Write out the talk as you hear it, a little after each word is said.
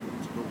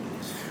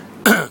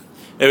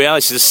Here we are,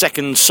 this is the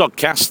second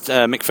Sodcast,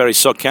 Mick Ferry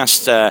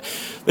Sodcast.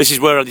 This is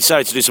where I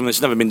decided to do something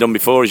that's never been done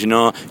before, as you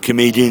know,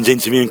 comedians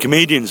interviewing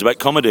comedians about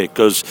comedy,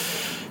 because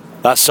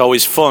that's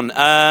always fun.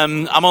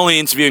 I'm only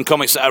interviewing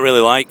comics that I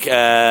really like.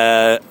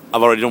 I've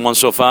already done one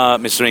so far,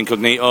 Mr.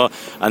 Incognito,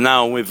 and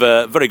now with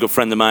a very good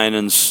friend of mine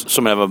and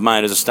someone I've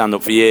admired as a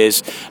stand-up for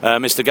years,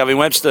 Mr. Gavin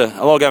Webster.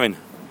 Hello, Gavin.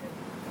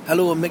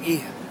 Hello,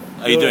 Mickey.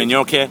 How are you doing? You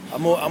okay?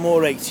 I'm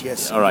all right,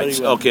 yes. All right,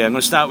 well. okay. I'm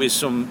going to start with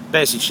some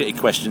basic shitty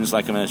questions,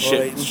 like I'm a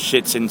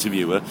shit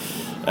interviewer.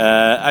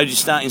 How did you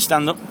start in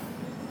stand-up?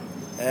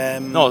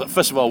 No,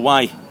 first of all,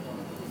 why?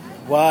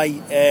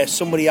 Why?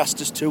 Somebody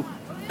asked us to.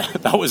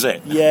 That was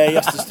it? Yeah, he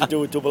asked us to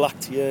do a double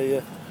act,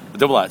 yeah. A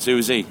double act? Who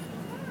was he?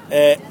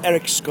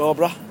 Eric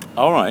Scarborough.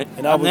 All right.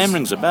 That name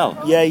rings a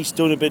bell. Yeah, he's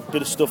done a bit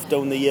of stuff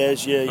down the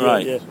years,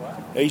 yeah.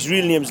 His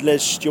real name's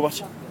Les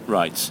Stewart.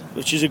 Right.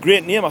 Which is a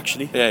great name,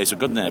 actually. Yeah, it's a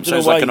good name.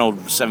 Sounds like an old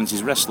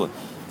 70s wrestler.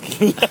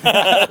 The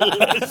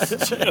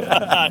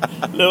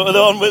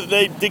one with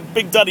the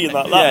Big Daddy in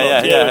that.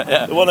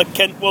 Yeah. The one that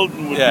Kent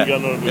Walton would be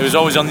on. It was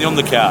always on the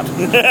undercard.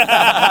 That's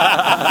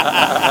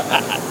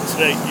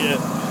right,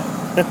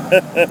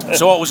 yeah.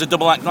 So what was a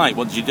double act night?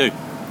 What did you do?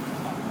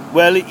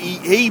 Well,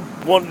 he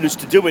wanted us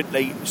to do it,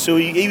 like, so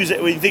he was,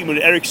 when you think about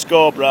it, Eric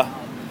Scarborough,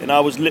 and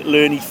I was Little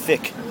Ernie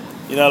Thick,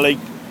 you know, like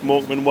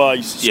Morecambe and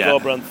Wise,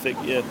 Scarborough and Thick,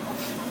 yeah.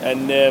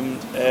 And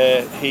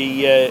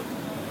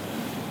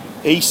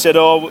he said,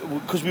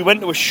 because we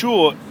went to a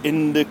show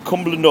in the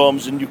Cumberland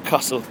Arms in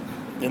Newcastle,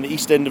 in the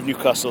east end of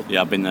Newcastle.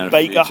 Yeah, I've been there a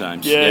few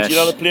times. Yeah, yes. Do you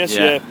know the place?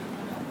 Yeah.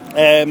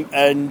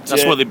 And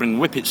that's where they bring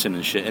whippets in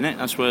and shit, isn't it?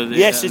 That's where.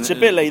 Yes, it's a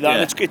bit like that.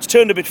 Yeah. It's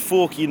turned a bit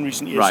folky in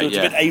recent years, right, so it's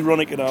a bit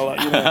ironic and all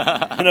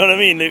that. You know what I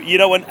mean? You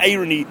know when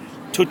irony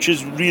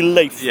touches real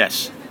life.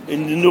 Yes.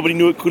 And nobody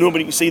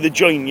can see the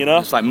join. You know.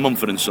 It's like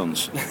Mumford and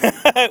Sons.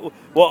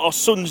 Well, our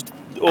Sons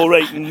all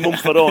right, and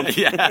Mumford aren't.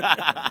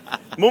 Yeah.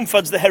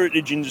 Mumford's the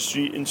heritage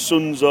industry, and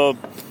Sons are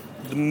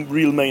the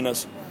real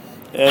miners.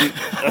 I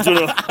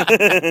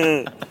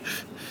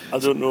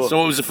don't know. So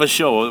what was the first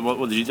show?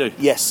 What did you do?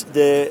 Yes,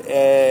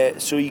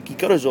 so he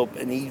got us up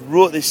and he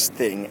wrote this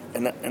thing,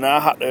 and I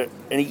had to,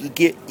 and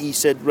he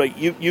said, right,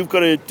 you've got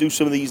to do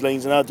some of these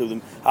lines and I'll do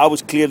them. I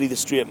was clearly the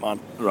straight man,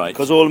 right?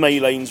 Because all my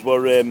lines were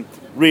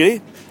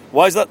really.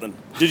 Why is that then?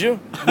 Did you?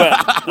 Well,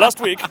 last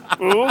week,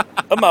 a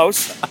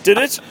mouse did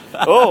it.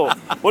 Oh,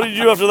 what did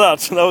you do after that?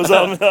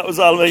 That was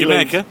all my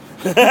Jamaica.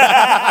 lines.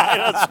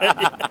 That's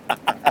right.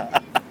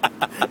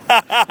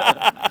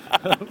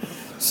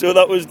 So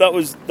that was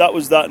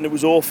that, and it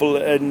was awful.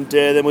 And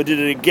then we did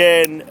it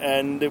again,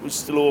 and it was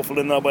still awful.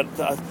 And I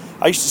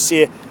used to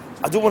say,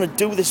 I don't want to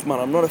do this, man.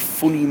 I'm not a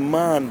funny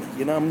man.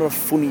 You know, I'm not a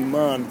funny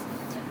man.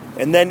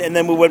 And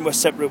then we went our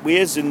separate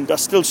ways, and I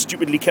still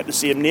stupidly kept the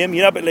same name.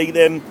 You know, but like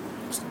them.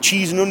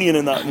 Cheese and onion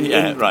and that,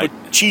 right.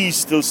 But Cheese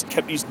still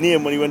kept his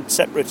name when he went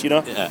separate, you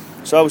know. Yeah.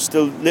 So I was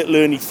still Little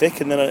Ernie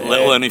Thick, and then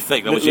Little Ernie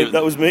Thick. That was you.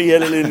 That was me, yeah,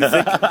 Little Ernie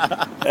Thick.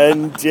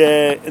 And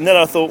then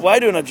I thought, why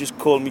don't I just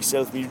call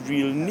myself my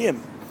real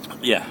name?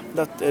 Yeah.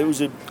 That it was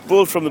a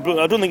bolt from the blue.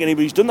 I don't think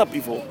anybody's done that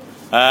before.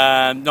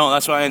 No,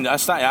 that's why I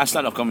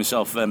started off calling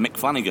myself Mick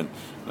Flanagan.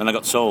 Then I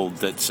got told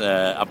that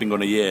I've been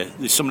going a year.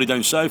 There's somebody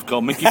down south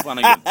called Mickey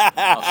Flanagan.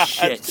 Oh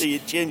shit! So you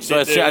changed so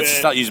it. I had to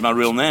start using my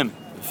real name,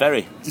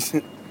 Ferry.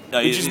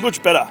 Which is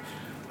much better.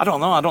 I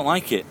don't know. I don't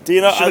like it. Do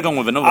you know? Should have gone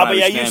with another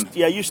Irish name.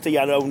 I used to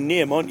have your own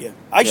name, aren't you?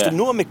 I used to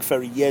know Mick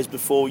Ferry years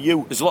before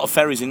you. There's a lot of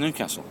ferries in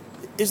Newcastle.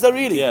 Is there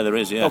really? Yeah, there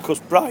is. Yeah. Of course,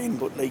 Brian,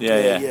 but like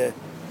yeah.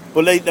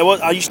 But like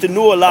I used to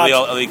know a lad.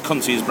 Are they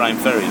cunty as Brian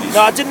Ferry?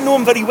 No, I didn't know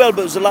him very well, but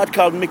there was a lad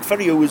called Mick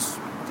Ferry who was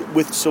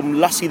with some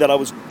lassie that I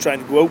was trying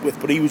to go out with,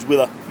 but he was with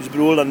her. He was a bit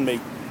older than me.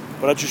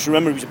 But I just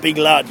remember he was a big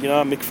lad, you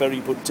know, Mick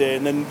Ferry. But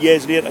and then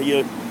years later,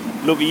 you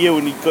look at you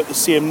and you've got the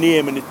same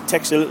name, and it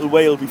takes a little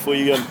while before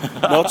you go,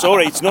 no, it's all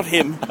right, it's not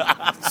him,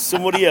 it's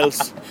somebody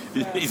else.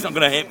 He's not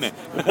going to hit me.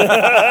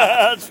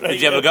 That's right.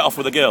 Did you ever get off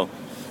with a girl?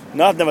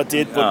 No, I never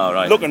did,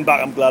 but looking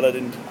back, I'm glad I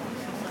didn't.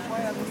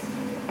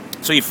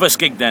 So your first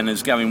gig then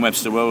as Gavin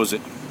Webster, where was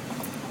it?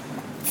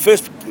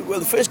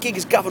 The first gig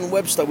as Gavin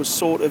Webster was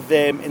sort of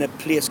in a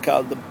place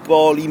called the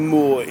Barley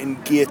Moor in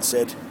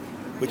Gateshead,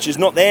 which is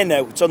not there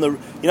now. It's on the,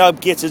 you know,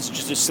 Gateshead's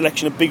just a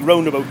selection of big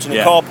roundabouts in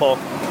a car park.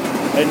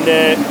 And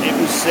it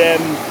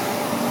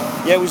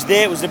was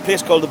there. It was in a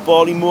place called the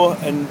Barley Moor,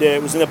 and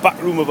it was in the back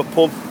room of a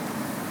pub.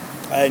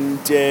 And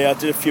I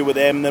did a few with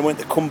them, and then went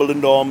to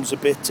Cumberland Arms a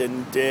bit,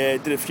 and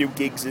did a few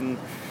gigs in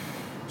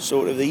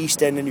sort of the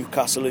east end of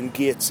Newcastle and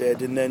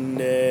Gateshead, and then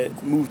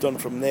moved on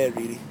from there,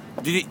 really.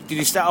 Did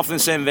you start off in the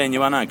same vein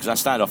you are now? Because I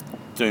started off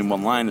doing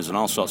one-liners and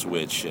all sorts of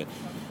weird shit.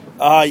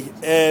 Aye,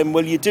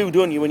 well you do,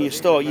 don't you? When you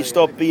start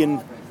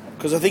being,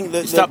 because I think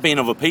that you start being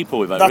other people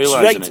without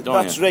realising it, don't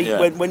you? That's right.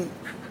 Yeah. When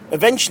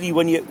eventually,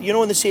 when you know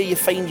when they say you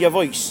find your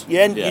voice,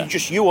 you're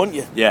just you, aren't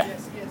you? Yeah.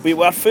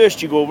 at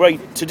first you go, right,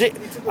 today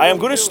I am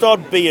going to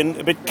start being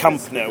a bit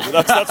camp now.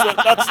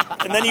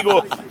 And then you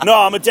go, no,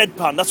 I'm a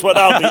deadpan. That's what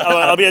I'll be.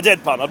 I'll be a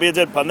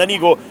deadpan. Then you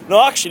go,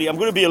 no, actually, I'm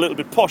going to be a little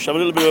bit posh. I'm a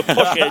little bit of a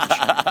posh edge.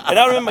 And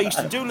I remember I used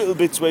to do little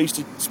bits where I used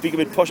to speak a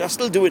bit posh. I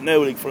still do it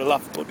now, like for a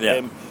laugh. But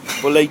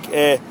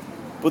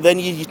but then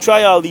you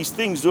try all these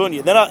things, don't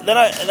you? Then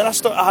I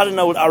had an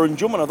old Aaron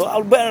Jummer. And I thought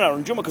I'll wear an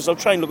Aaron Jummer because I'll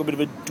try and look a bit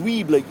of a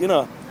dweeb, like, you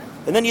know.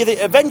 And then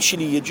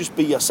eventually you just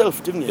be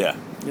yourself, didn't you? Yeah.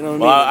 You know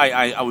what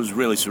I mean? I was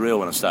really surreal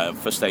when I started.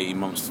 First 18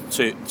 months,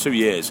 2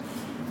 years.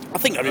 I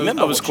think I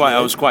remember. I was quite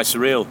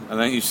surreal, and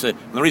then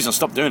and the reason I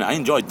stopped doing it, I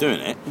enjoyed doing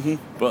it,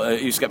 but I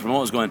used to get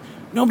promoters going,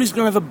 nobody's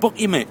going to ever book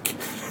you, Mick.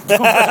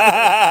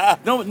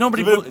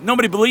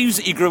 Nobody believes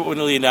that you grew up with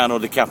Leonardo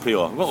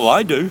DiCaprio. Well,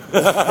 I do.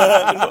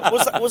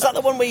 was that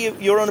the one where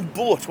you were on a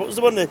boat? What was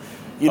the one that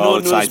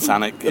the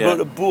Titanic?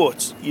 About a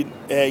boat.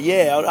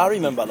 I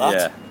remember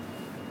that.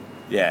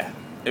 Yeah.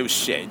 It was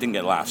shit. It didn't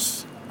get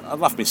laughs. I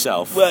laughed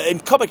myself. Well, in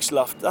comics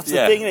laughed. That's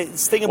the thing.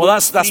 It's the thing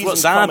about that's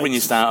what's hard comics. when you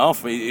start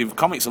off. If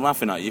comics are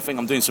laughing at you, you think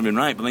I'm doing something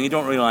right, but then you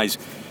don't realise.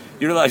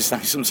 You realise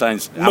that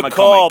sometimes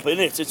macabre,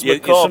 innit? It's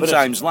macabre. You're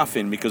sometimes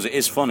laughing because it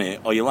is funny,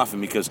 or you're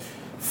laughing because,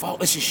 fuck,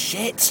 this is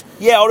shit.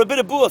 Yeah, or a bit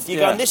of both. You're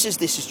going, this is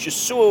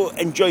just so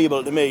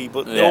enjoyable to me,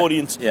 but the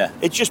audience,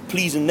 it's just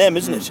pleasing them,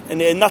 isn't it?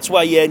 And that's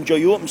why you enjoy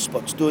your open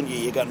spots, don't you?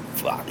 You're going,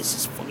 fuck, this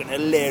is fucking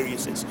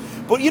hilarious.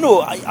 But you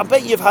know, I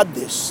bet you've had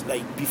this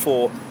like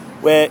before,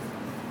 where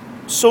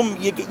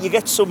you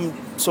get some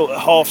sort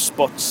of half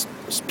spots,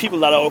 people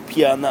that are up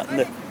here and that,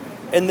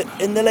 and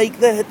they're like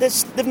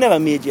they've never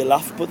made you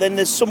laugh, but then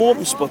there's some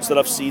open spots that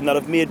I've seen that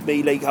have made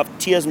me like have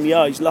tears in my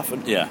eyes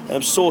laughing. Yeah. And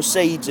I'm so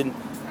sides, and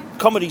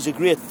comedy's a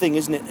great thing,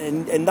 isn't it?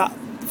 And that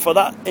for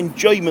that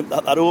enjoyment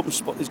that open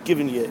spot is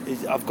giving you,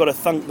 I've got to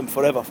thank them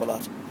forever for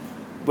that.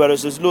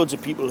 Whereas there's loads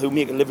of people who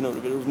make a living out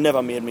of it who've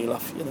never made me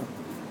laugh, you know.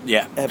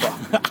 Yeah. Ever.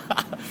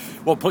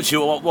 What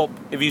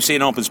if you see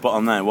an open spot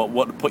on there?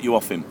 What put you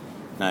off him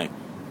now?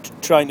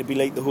 Trying to be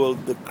like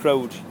the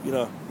crowd, you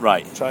know.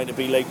 Right. Trying to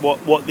be like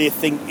what they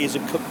think is a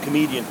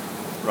comedian.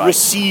 Right.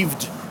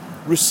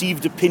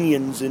 Received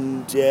opinions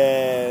and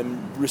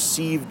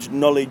received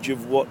knowledge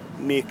of what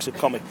makes a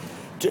comic.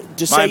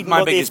 Deciding my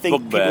what they biggest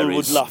think bugbear people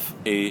would laugh.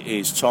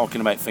 is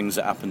talking about things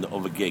that happened at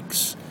other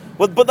gigs.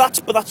 Well, but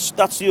that's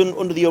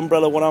under the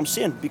umbrella of what I'm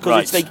saying,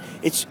 because it's like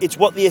it's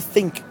what they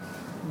think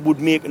would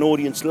make an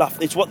audience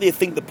laugh. It's what they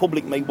think the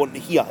public may want to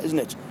hear, isn't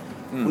it?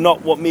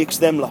 Not what makes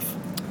them laugh.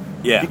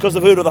 Yeah. Because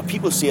they've heard other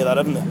people say that,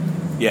 haven't they?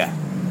 Yeah.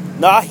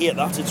 No, I hate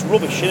that. It's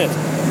rubbish, isn't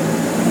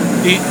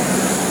it?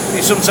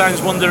 You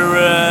sometimes wonder.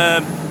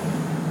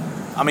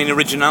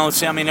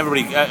 Originality. I mean,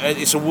 everybody.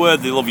 It's a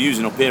word they love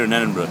using up here in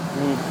Edinburgh.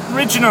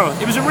 Original.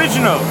 It was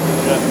original.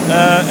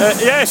 Yeah.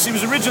 Yes, it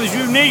was original. It was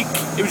unique.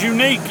 It was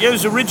unique. Yeah, it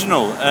was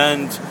original.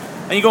 And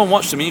you go and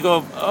watch them, and you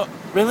go, oh,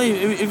 really?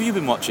 Who have you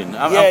been watching?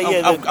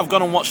 I've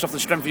gone and watched off the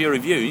strength of your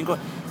review. And you go,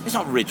 it's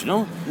not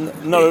original.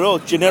 Not at all.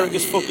 Generic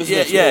as fuck, isn't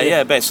it?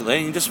 Yeah, basically.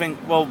 And you just think,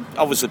 well,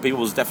 obviously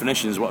people's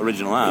definition is what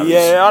original are.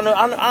 Yeah,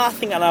 I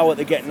think I know what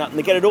they're getting at, and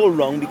they get it all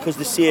wrong because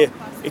they say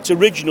it's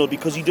original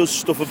because he does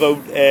stuff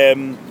about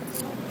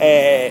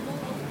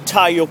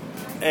tie up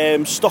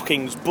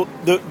stockings, but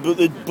the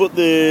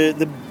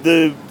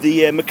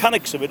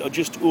mechanics of it are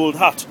just old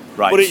hat.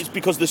 Right. But it's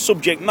because the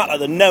subject matter,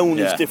 the noun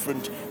is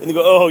different, and they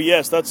go, "Oh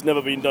yes, that's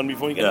never been done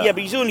before." Go, yeah,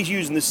 but he's only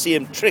using the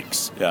same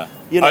tricks. Yeah.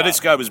 You know? This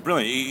guy was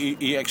brilliant.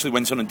 He actually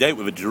went on a date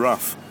with a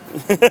giraffe.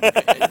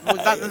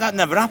 that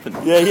never happened.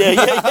 Yeah.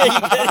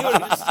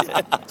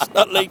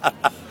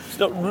 It's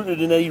not rooted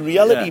in any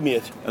reality,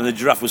 mate. And the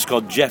giraffe was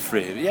called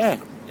Jeffrey. Yeah,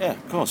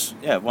 of course.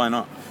 Yeah, why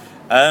not?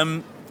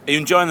 Are you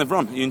enjoying the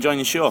run? Are you enjoying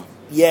your show?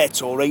 Yeah,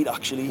 it's all right,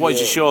 actually. What is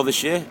your show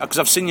this year? Because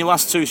I've seen your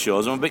last 2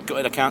 shows. I'm a bit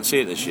gutted I can't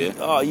see it this year.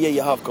 Oh, yeah,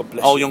 you have. God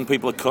bless All you. Young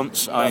People are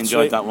cunts. I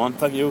enjoyed that one.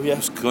 Thank you, yeah.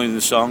 Including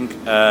the song.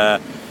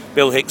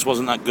 Bill Hicks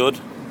wasn't that good.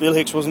 Bill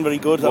Hicks wasn't very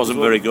good.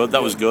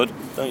 That was good.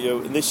 Thank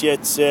you. And this year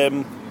it's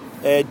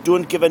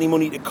don't give any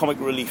money to Comic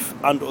Relief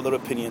and other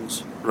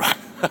opinions. Right.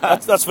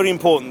 that's very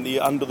important, the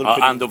and other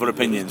opinions. And other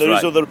opinions, There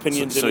is other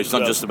opinions so in it's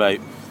not just about...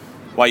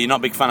 Why, you're not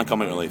a big fan of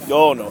Comic Relief?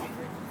 Oh, no.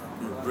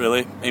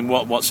 Really? In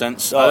what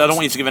sense? Oh, I don't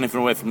want you to give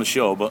anything away from the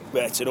show, but...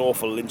 It's an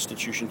awful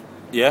institution.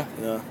 Yeah?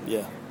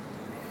 Yeah.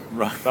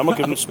 Right. I'm not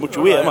giving much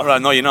away, am I?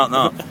 Right, no, you're not,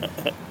 no.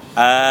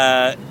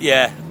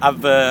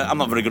 I'm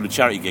not very good at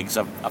charity gigs.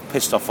 I've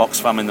pissed off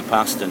Oxfam in the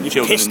past. And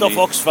You've pissed off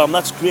Oxfam,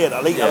 that's great.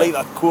 I like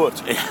that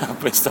quote. Yeah, I've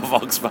pissed off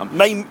Oxfam.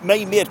 My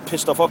mate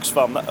pissed off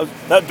Oxfam.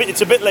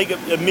 It's a bit like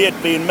a mate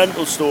being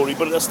mental story,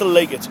 but I still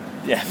like it.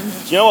 Yeah. Do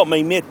you know what?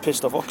 My mate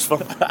pissed off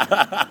Oxfam.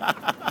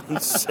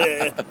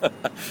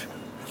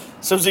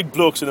 Sounds like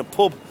blokes in a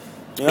pub.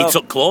 You know? He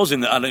took clothes in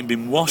that hadn't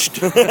been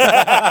washed.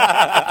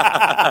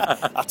 I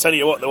tell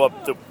you what,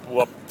 they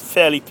were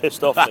fairly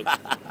pissed off. Like.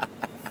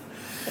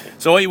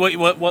 So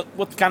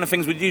what kind of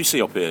things would you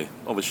see up here,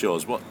 other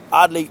shows? What?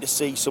 I'd like to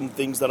see some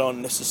things that aren't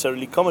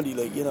necessarily comedy,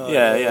 like, you know.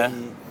 Yeah. I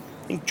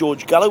think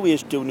George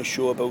Galloway's doing a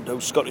show about how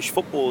Scottish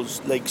football's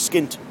like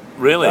skint.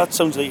 Really? That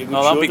sounds like a good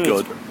show. That'd be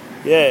good.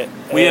 Yeah.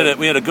 We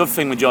had a good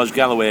thing with George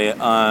Galloway.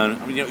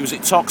 Was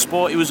it Talk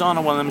Sport he was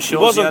on one of them shows? He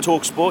was on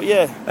Talk Sport,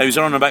 yeah. He was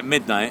on about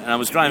midnight, and I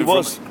was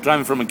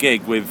driving from a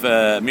gig with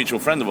a mutual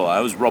friend of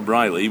ours, Rob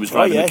Riley. He was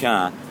driving the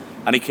car,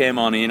 and he came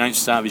on, he announced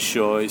the start of his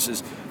show. He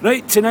says,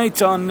 right,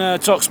 tonight on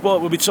Talk Sport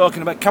we'll be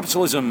talking about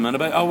capitalism and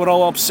about how we're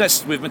all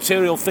obsessed with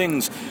material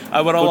things,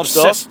 how we're all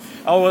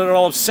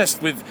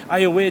obsessed with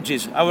higher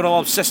wages, how we're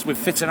all obsessed with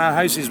fitting our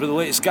houses with the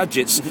latest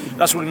gadgets.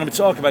 That's what we're going to be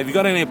talking about. If you've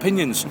got any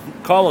opinions,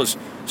 call us.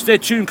 Stay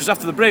tuned, because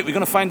after the break we're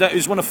going to find out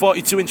who's won a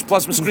 42-inch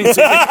plasma screen TV.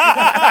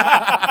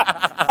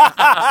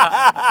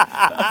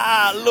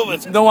 Love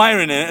it. No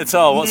irony in it at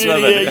all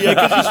whatsoever. Yeah,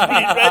 because he's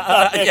really read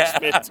that next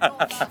bit.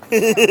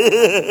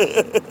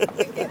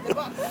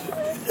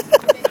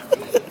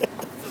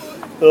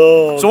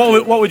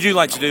 So what would you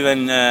like to do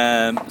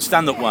then,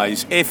 stand-up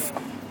wise, if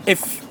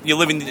you're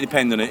living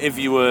independent, if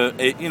you were,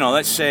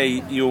 let's say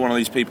you were one of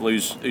these people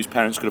whose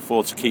parents could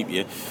afford to keep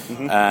you,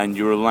 and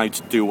you were allowed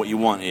to do what you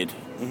wanted,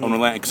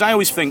 unrelated. Because I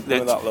always think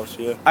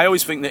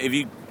that if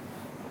you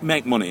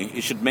make money,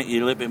 it should make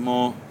you a little bit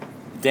more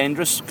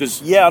dangerous,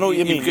 because I know what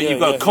you mean. You've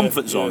got a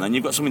comfort zone, and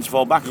you've got something to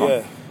fall back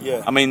on.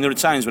 Yeah. I mean, there are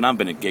times when I've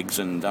been at gigs,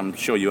 and I'm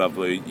sure you have,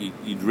 where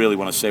you'd really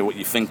want to say what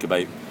you think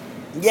about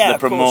the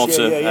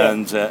promoter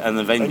and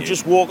the venue, and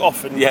just walk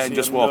off and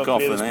walk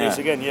off.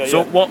 Again.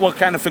 So what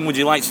kind of thing would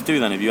you like to do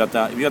then, if you had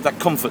that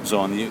comfort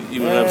zone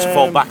you were able to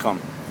fall back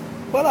on?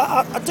 Well,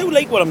 I do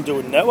like what I'm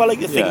doing now. I like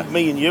to think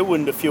me and you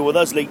and a few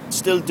others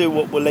still do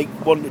what we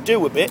want to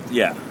do a bit.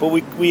 Yeah. But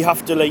we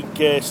have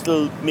to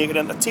still make it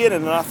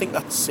entertaining, and I think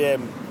that's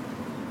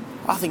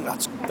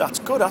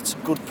good. That's a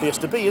good place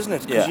to be, isn't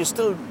it? Because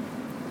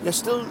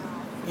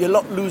you're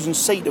not losing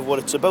sight of what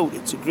it's about.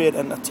 It's a great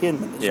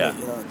entertainment, isn't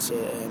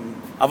it?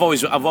 I've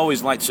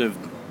always liked to have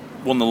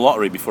won the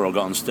lottery before I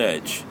got on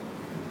stage,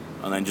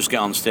 and then just get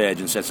on stage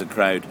and say to the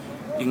crowd,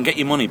 you can get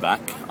your money back,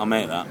 I'll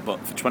make that, but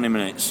for 20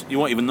 minutes you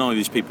won't even know who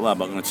these people are,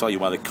 but I'm going to tell you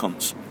why they're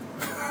cunts.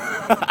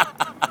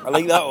 I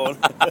like that one.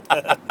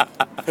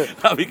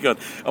 That'd be good.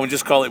 And we'll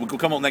just call it, we'll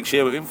come up next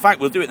year, in fact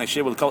we'll do it next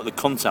year, we'll call it the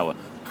Cunt Hour.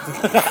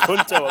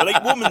 Cunt Hour,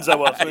 like Woman's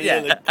Hour. So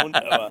the Cunt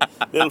Hour.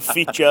 Little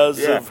features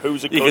of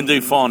who's a cunt. You can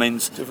do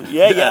phone-ins.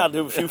 I'll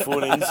do a few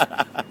phone-ins.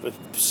 But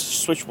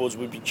switchboards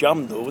would be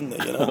jammed though, wouldn't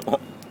they?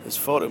 There's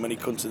far too many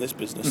cunts in this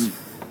business.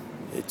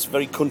 It's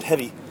very cunt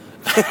heavy.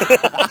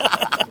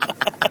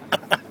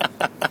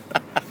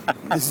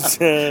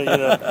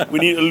 We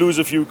need to lose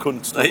a few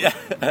cunts.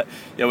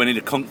 Yeah, we need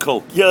a cunt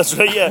cull. Yeah, that's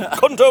right,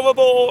 Cunt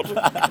overboard.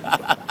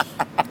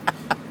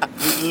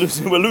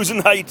 We're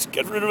losing height.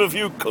 Get rid of a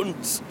few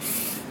cunts.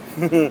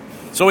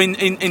 So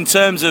in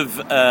terms of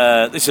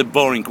this is a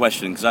boring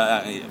question, because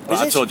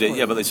I told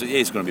you, but this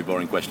is going to be a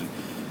boring question.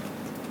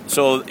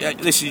 So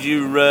this is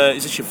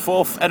is this your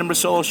fourth Edinburgh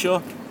solo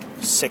show?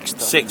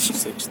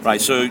 Sixth.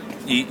 Right. So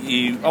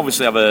you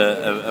obviously have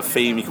a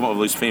theme. You come up with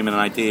a loose theme and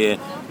an idea.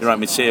 You write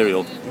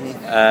material.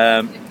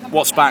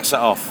 What sparks that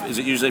off? Is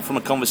it usually from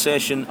a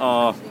conversation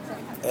or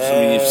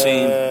something you've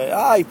seen?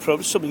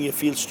 Probably something you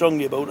feel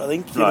strongly about. I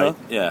think. You know?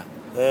 Yeah.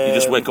 You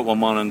just wake up one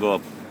morning and go,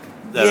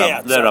 they're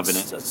having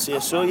it. I'd say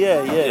so.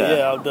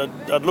 Yeah.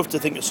 I'd love to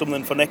think of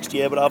something for next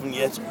year, but I haven't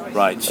yet.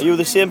 Right. Are you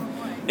the same?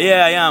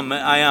 Yeah, I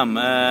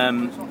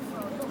am.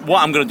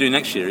 What I'm going to do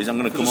next year is I'm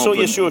going to come up. I saw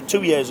your show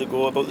 2 years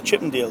ago about the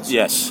Chippendales.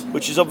 Yes.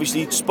 Which is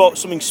obviously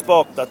something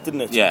sparked that,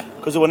 didn't it? Yeah.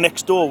 Because they were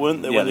next door,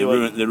 weren't they? Yeah, they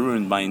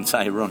ruined my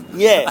entire run.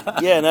 Yeah.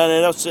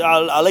 No.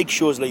 I like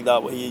shows like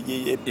that where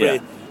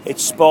it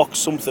sparks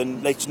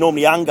something. Like, it's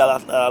normally anger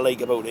that I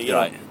like about it.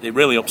 Right. It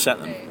really upset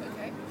them.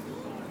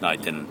 No,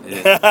 it didn't. They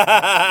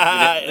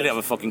didn't have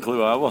a fucking clue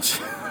who I was.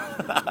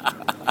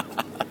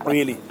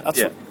 Really?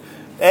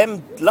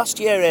 Last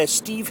year,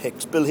 Steve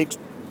Hicks, Bill Hicks'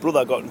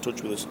 brother, got in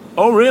touch with us.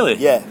 Oh, really?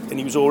 Yeah, and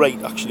he was all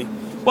right, actually.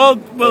 Well,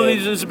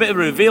 there's a bit of a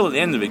reveal at the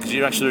end of it, because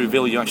you actually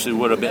reveal you actually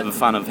were a bit of a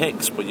fan of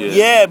Hicks, but you.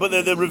 Yeah, but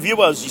the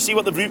reviewers, you see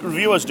what the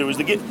reviewers do is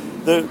they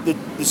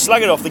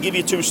slag it off. They give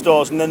you 2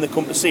 stars, and then they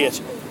come to see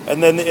it,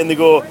 and they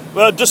go,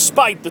 well,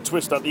 despite the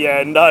twist at the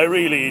end, I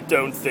really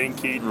don't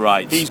think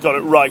he's got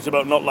it right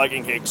about not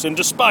liking Hicks, and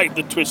despite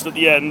the twist at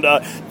the end,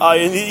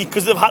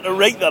 because they've had to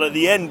rate that at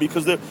the end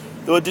because they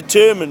were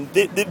determined.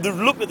 They've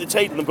looked at the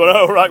title and gone,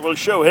 oh, right, we'll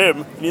show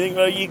him. And you think,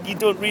 well, you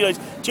don't realise.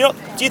 Do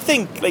you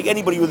think, like,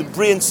 anybody with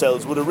brain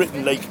cells would have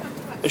written, like,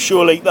 a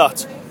show like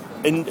that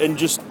and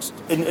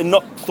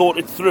not thought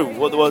it through?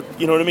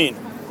 You know what I mean?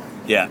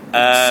 Yeah.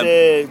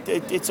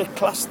 It's a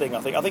class thing, I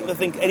think. I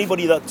think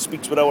anybody that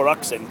speaks with our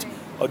accent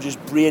are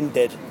just brain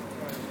dead.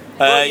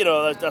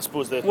 Well, I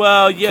suppose they're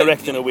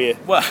correct in a way.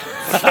 Well,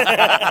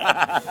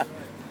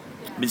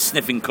 been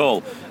sniffing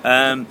coal.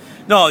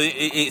 No,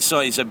 it's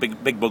a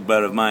big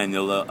bugbear of mine.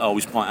 They'll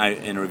always point out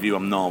in a review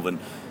I'm Northern,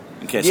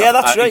 in case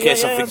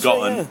I've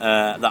forgotten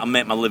that I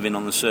make my living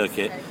on the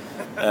circuit.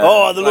 They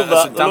love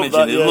that. They love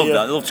that. They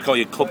love love to call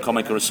you a club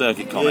comic or a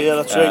circuit comic. Yeah,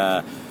 that's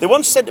right. They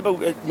once said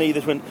about me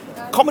that when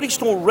Comedy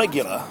Store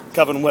regular,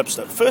 Gavin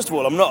Webster. First of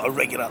all, I'm not a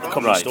regular at the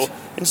Comedy Store,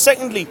 and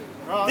secondly,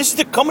 this is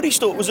the Comedy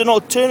Store. It was an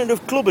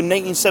alternative club in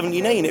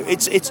 1979.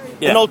 It's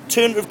an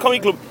alternative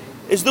comedy club.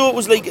 as though I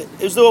was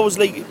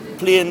like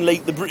playing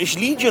like the British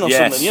Legion or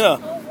something, you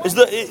know. As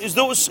though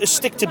it was a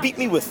stick to beat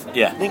me with.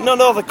 Yeah. Like,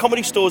 no, the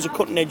Comedy Store's a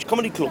cutting edge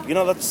comedy club. You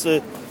know, that's.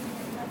 There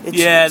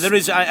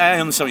is. I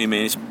understand what you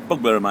mean. It's a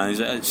bugbear of mine.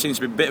 It seems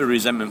to be a bit of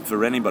resentment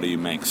for anybody who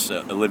makes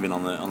a living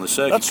on the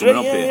circuit that's coming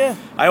right, up here. Yeah.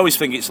 I always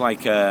think it's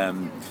like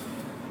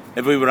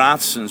if we were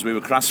artisans, we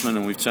were craftsmen,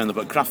 and we've turned up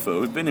at craft fair.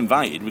 We've been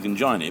invited, we can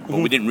join it, but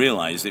we didn't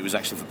realise it was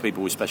actually for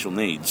people with special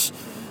needs.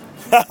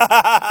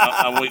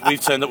 And we've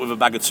turned up with a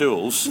bag of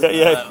tools.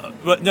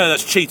 But no,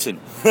 that's cheating.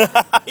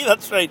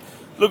 That's right.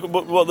 Look at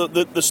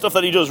the stuff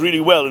that he does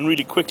really well and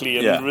really quickly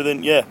and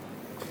within.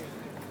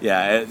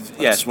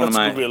 It's one of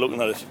my. That's a good way of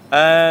looking at it.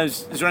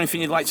 Is there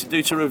anything you'd like to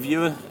do to a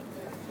reviewer?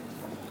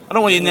 I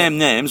don't want you to name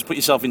names, put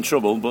yourself in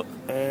trouble, but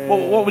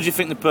what would you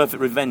think the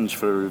perfect revenge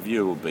for a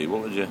reviewer would be?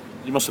 What would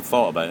you must have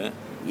thought about it.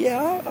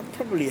 Yeah, I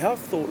probably have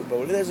thought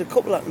about it. There's a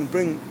couple I can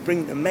bring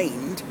to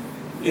mind.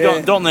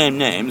 You don't name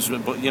names,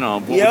 but you know,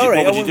 what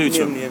would you do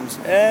to them? Names.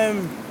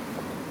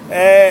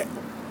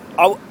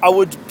 I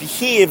would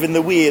behave in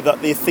the way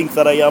that they think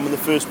that I am in the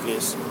first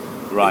place.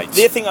 Right.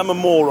 They think I'm a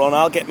moron.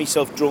 I'll get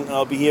myself drunk and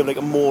I'll behave like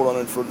a moron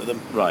in front of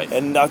them. Right.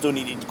 And I don't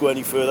need to go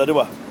any further, do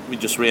I? We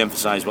just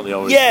re-emphasise what they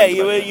always think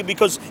about.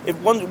 Because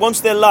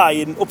once they're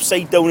lying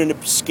upside down in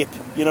a skip,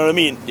 you know what I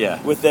mean?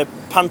 Yeah. With their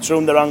pants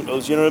around their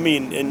ankles, you know what I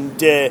mean?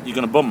 And you're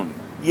going to bum them?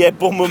 Yeah,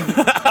 bum them.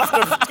 After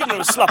I've given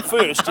them a slap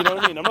first, you know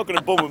what I mean? I'm not going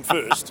to bum them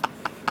first.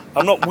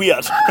 I'm not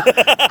weird.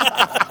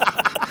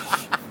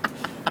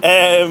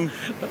 And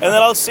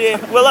then I'll say,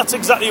 well, that's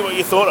exactly what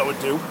you thought I would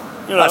do.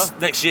 You know? That's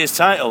next year's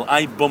title,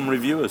 I Bum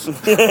Reviewers.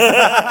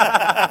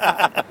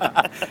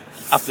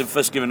 After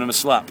first giving them a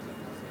slap.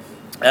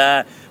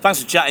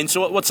 Thanks for chatting.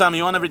 So what time are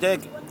you on every day?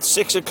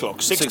 6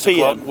 o'clock, 6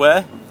 p.m.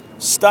 Where?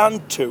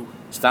 Stand 2.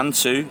 Stand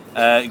 2. You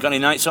got any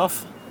nights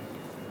off?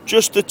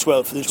 Just the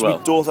 12th. It's my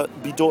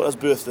daughter's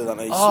birthday that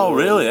night. Oh,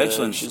 really?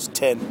 Excellent. She's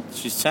 10.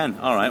 She's 10.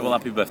 All right. Well,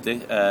 happy birthday.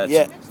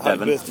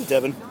 Happy birthday,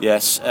 Devon.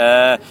 Yes.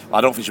 I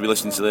don't think she'll be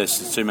listening to this.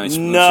 There's too many.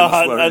 No,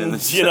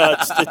 and you know,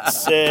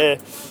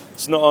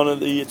 it's not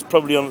on. It's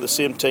probably on at the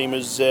same time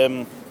as.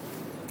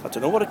 I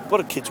don't know what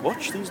do kids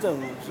watch these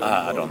days.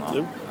 I don't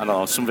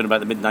know. Something about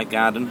the Midnight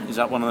Garden. Is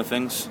that one of the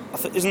things?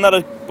 Isn't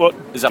that what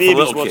is that babies for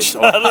little watch? kids?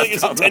 I don't think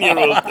it's a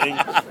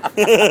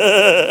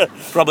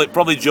 10-year-old thing.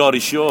 Probably Geordie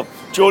Shore.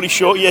 Geordie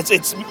Shore. Yeah,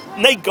 it's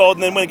Night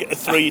Garden. Then when they get to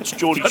 3, it's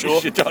Geordie Shore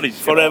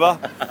forever.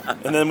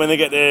 And then when they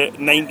get to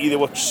 90, they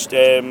watch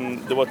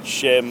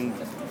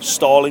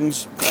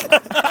Starlings.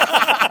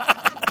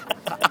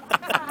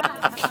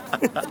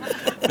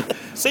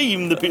 See,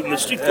 even the people in the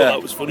street thought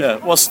that was funny. Yeah.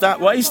 What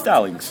is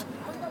Starlings?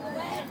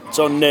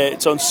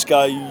 It's on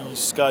Sky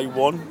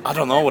One. I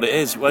don't know what it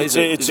is. What is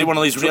it? Is it one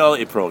of these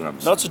reality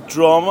programs? No, it's a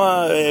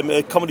drama,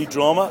 a comedy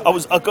drama.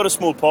 I got a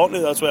small part in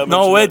it. That's why I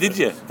mentioned. No way, that. Did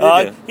you?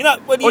 You know,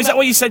 is that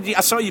what you said?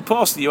 I saw you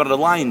posted. You had a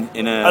line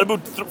in a. I had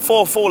about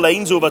four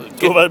lines over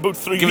about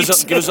 3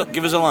 weeks.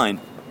 Give us a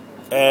line.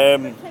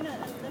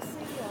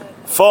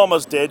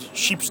 Farmer's dead.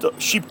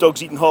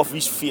 Sheepdog's eating half of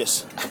his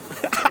face.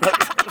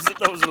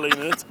 that was a line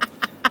in it.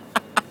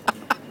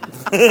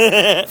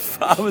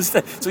 Farmer's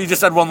dead. So you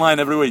just had one line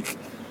every week.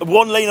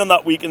 One line on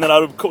that week, and then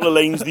I had a couple of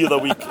lines the other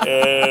week.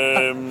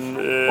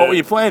 What were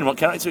you playing? What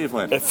character were you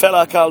playing? A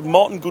fella called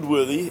Martin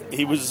Goodworthy.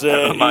 He was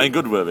Martin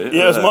Goodworthy.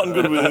 Yeah, it was Martin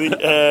Goodworthy.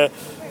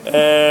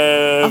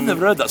 I've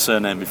never heard that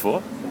surname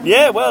before.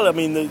 Yeah, well, I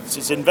mean,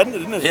 it's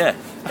invented, isn't it? Yeah.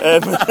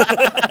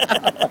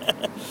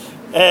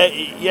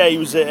 He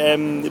was a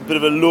bit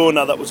of a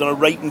loner that was on a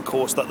writing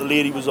course that the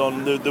lady was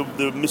on. The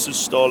Mrs.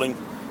 Starling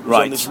was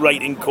on this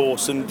writing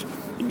course, and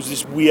he was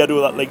this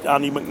weirdo that liked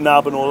Annie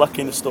McNabb and all that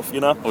kind of stuff, you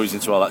know. Oh, he's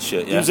into all that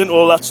shit. Yeah. He was into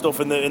all that stuff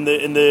in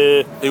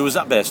the. Who was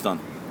that based on?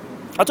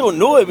 I don't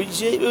know. It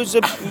was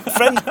a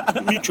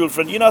mutual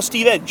friend. You know,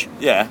 Steve Edge.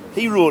 Yeah.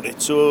 He wrote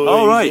it. So.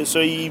 Oh right.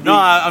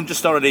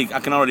 I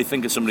can already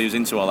think of somebody who's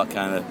into all that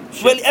kind of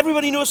shit. Well,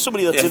 everybody knows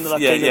somebody that's into that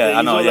kind of thing. Yeah,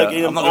 I know. Like,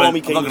 I'm not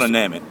going to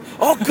name it.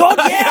 Oh God,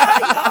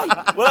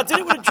 yeah. Well, I did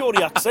it with a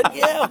Geordie accent.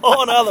 Yeah.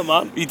 Oh, another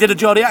man. You did a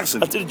Geordie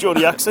accent. I did a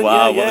Geordie accent.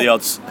 Wow. Yeah. What are the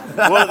odds?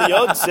 What are the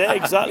odds? Yeah,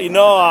 exactly.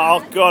 No.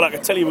 Oh God, I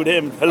can tell you with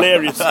him.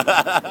 Hilarious.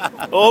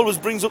 Always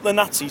brings up the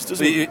Nazis,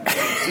 doesn't he?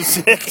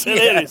 It's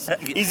hilarious.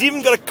 He's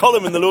even got a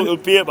column in the local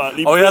paper.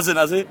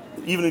 Has he?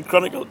 Even in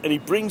Chronicle, and he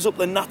brings up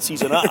the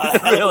Nazis and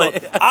really?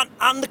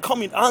 and the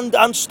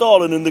and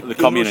Stalin and the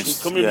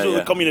communists,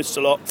 the communists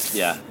a lot.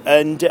 Yeah.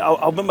 And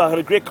I remember I had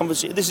a great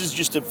conversation. This is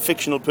just a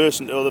fictional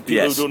person to other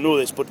people who don't know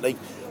this, but like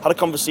had a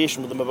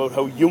conversation with them about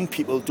how young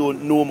people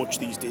don't know much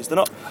these days.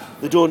 They've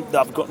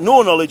got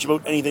no knowledge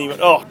about anything. He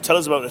went, oh, tell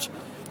us about it.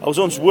 I was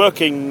once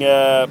working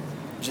as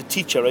a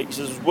teacher, right? He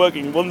says I was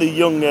working. One of the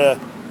young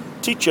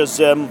teachers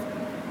had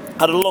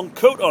a long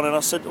coat on, and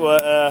I said to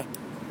her,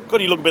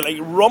 God, you look a bit like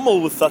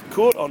Rommel with that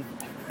coat on.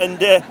 And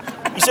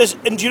he says,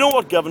 and do you know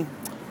what, Gavin?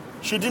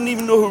 She didn't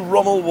even know who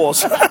Rommel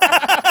was.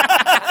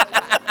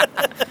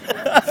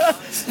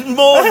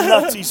 More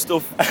Nazi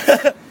stuff.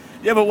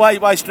 Yeah, but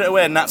why straight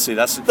away a Nazi?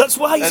 That's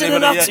why he's in a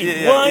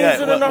Nazi.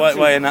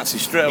 Why a Nazi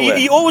straight away?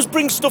 He always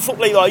brings stuff up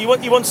like that.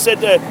 He once said,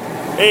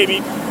 hey,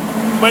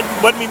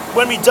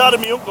 when me dad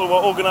and my uncle were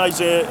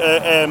organising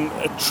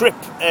a trip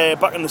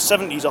back in the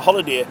 70s, a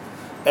holiday,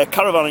 a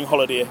caravanning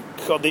holiday,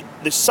 God,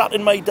 they sat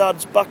in my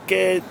dad's back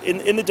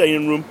in the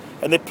dining room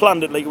and they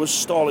planned it like it was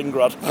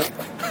Stalingrad.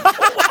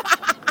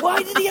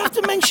 Why did he have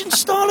to mention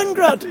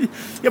Stalingrad?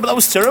 Yeah, but that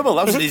was terrible.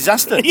 That was a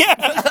disaster. Yeah,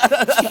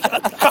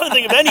 I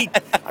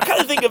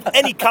can't think of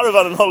any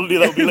caravan holiday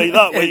that would be like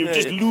that, where you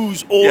just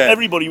lose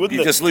everybody, wouldn't you?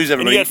 You just lose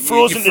everybody. And you get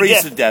frozen you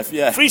freeze to death.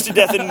 Yeah, freeze to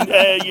death,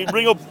 and you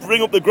ring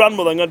up the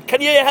grandmother and go, "Can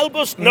you help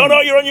us?" No,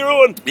 you're on your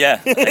own. Yeah.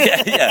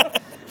 Yeah.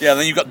 And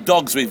then you've got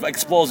dogs with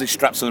explosive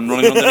straps on them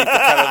running underneath the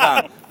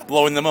caravan,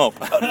 blowing them up.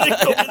 How did it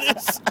come to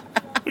this?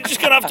 We're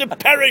just going to have to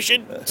perish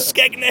in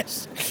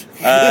Skegness.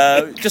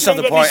 Just have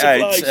to point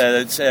out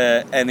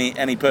that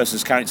any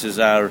person's characters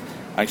are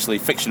actually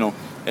fictional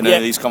in any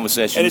of these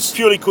conversations. And it's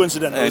purely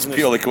coincidental, It's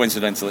purely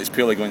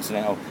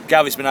coincidental.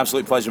 Gav, it's been an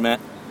absolute pleasure, mate.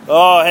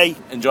 Oh, hey.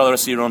 Enjoy the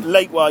rest of your run.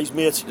 Likewise,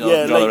 mate.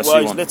 Enjoy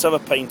likewise. Let's have a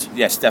pint.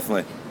 Yes,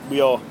 definitely. We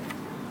are.